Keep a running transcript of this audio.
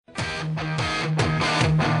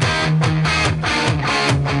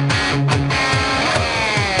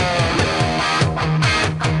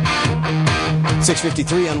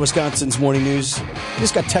6:53 on Wisconsin's Morning News. I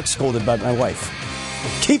just got text scolded by my wife.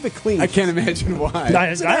 Keep it clean. I can't imagine why.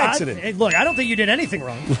 It's an accident. Look, I don't think you did anything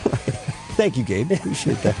wrong. Thank you, Gabe.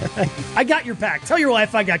 Appreciate that. I got your back. Tell your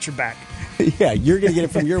wife I got your back. Yeah, you're going to get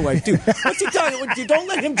it from your wife, too. What's he talking about? Don't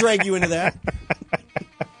let him drag you into that.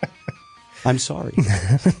 I'm sorry.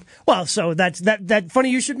 Well, so that's funny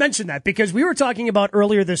you should mention that, because we were talking about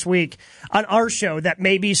earlier this week on our show that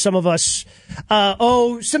maybe some of us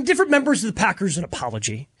owe some different members of the Packers an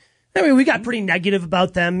apology. I mean, we got pretty negative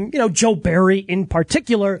about them, Joe Barry in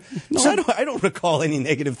particular. No, I don't recall any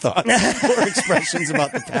negative thoughts or expressions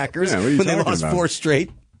about the Packers when they lost 4 straight.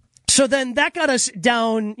 So then that got us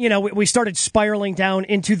down, we started spiraling down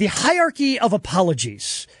into the hierarchy of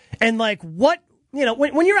apologies. And what,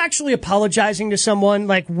 when you're actually apologizing to someone,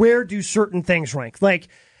 where do certain things rank?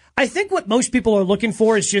 I think what most people are looking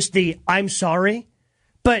for is just the I'm sorry.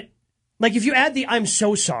 But if you add the I'm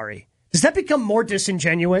so sorry, does that become more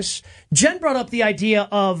disingenuous? Jen brought up the idea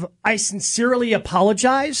of I sincerely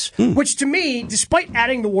apologize, which to me, despite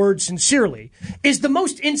adding the word sincerely, is the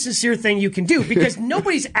most insincere thing you can do, because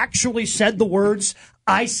nobody's actually said the words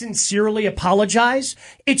I sincerely apologize.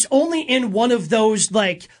 It's only in one of those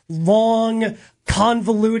long,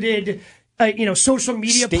 convoluted social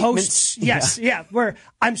media statements. posts. Yes, yeah, where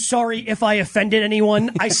I'm sorry if I offended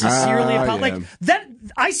anyone. I sincerely apologize. That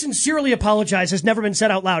I sincerely apologize has never been said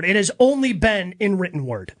out loud. It has only been in written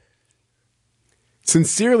word.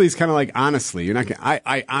 Sincerely is kind of like honestly. You're not.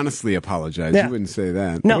 I honestly apologize. Yeah. You wouldn't say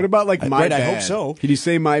that. No. What about my bad? I hope so. Can you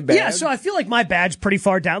say my bad? Yeah. So I feel like my bad's pretty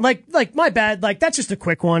far down. Like my bad. That's just a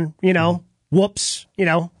quick one. Whoops.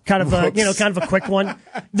 Kind of a quick one.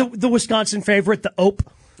 The Wisconsin favorite, the ope.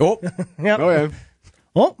 Oh. Yep. Oh yeah.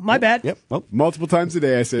 Oh, my bad. Yep. Oh. Multiple times a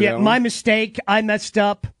day I say that. Yeah, my mistake. I messed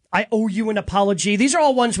up. I owe you an apology. These are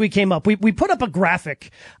all ones we came up. We put up a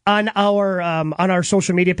graphic on our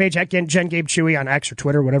social media page at Jen Gabe Chewy on X or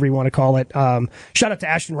Twitter, whatever you want to call it. Shout out to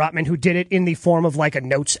Ashton Rotman, who did it in the form of a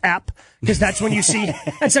notes app, because that's how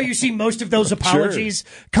you see most of those apologies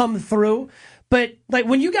come through. But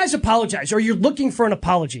when you guys apologize or you're looking for an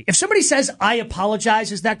apology, if somebody says I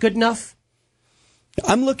apologize, is that good enough?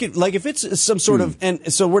 I'm looking if it's some sort of,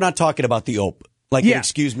 and so we're not talking about the ope.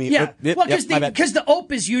 Excuse me. Yeah. Because the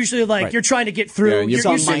ope is usually right. You're trying to get through. Yeah,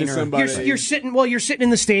 you're sitting in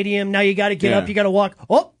the stadium. Now you got to get up. You got to walk.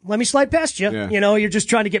 Oh, let me slide past you. Yeah. You're just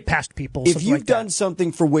trying to get past people. If you've done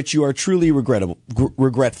something for which you are truly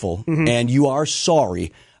regretful, and you are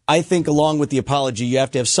sorry, I think along with the apology, you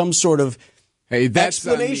have to have some sort of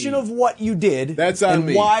explanation of what you did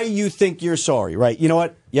and why you think you're sorry, right? You know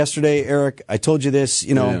what? Yesterday, Eric, I told you this,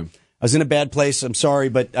 I was in a bad place. I'm sorry,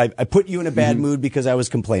 but I put you in a bad mood because I was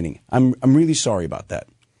complaining. I'm really sorry about that.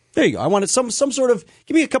 There you go. I wanted some sort of,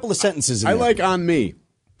 give me a couple of sentences in there. I like on me.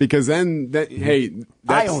 Because then,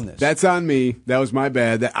 I own this. That's on me. That was my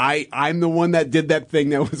bad. I'm the one that did that thing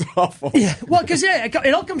that was awful. Yeah, well, because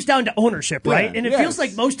it all comes down to ownership, right? Yeah, and it feels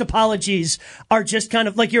like most apologies are just kind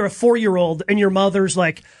of like you're a 4-year-old and your mother's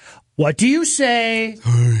like, what do you say?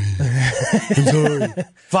 I'm sorry.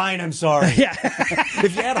 Fine, I'm sorry. Yeah.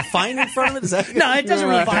 If you had a fine in front of it, is that no? It doesn't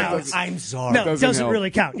really count. I'm sorry. No, it doesn't really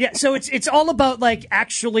count. Yeah, so it's all about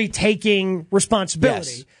actually taking responsibility.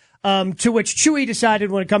 Yes. To which Chewy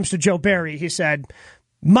decided when it comes to Joe Barry, he said,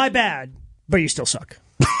 my bad, but you still suck.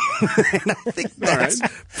 And I think that's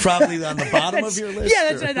probably on the bottom of your list.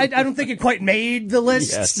 Yeah, I don't think it quite made the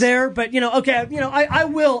list there, but I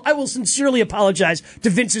will sincerely apologize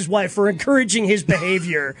to Vince's wife for encouraging his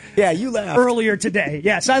behavior. Yeah, you laughed earlier today.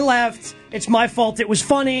 Yes, I laughed. It's my fault. It was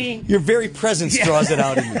funny. Your very presence draws it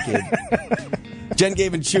out in you, kid. Jen,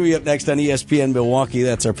 Gabe, and Chewy up next on ESPN Milwaukee.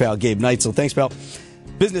 That's our pal Gabe Neitzel. Thanks, pal.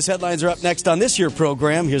 Business headlines are up next on this year's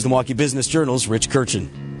program. Here's the Milwaukee Business Journal's Rich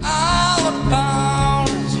Kirchen.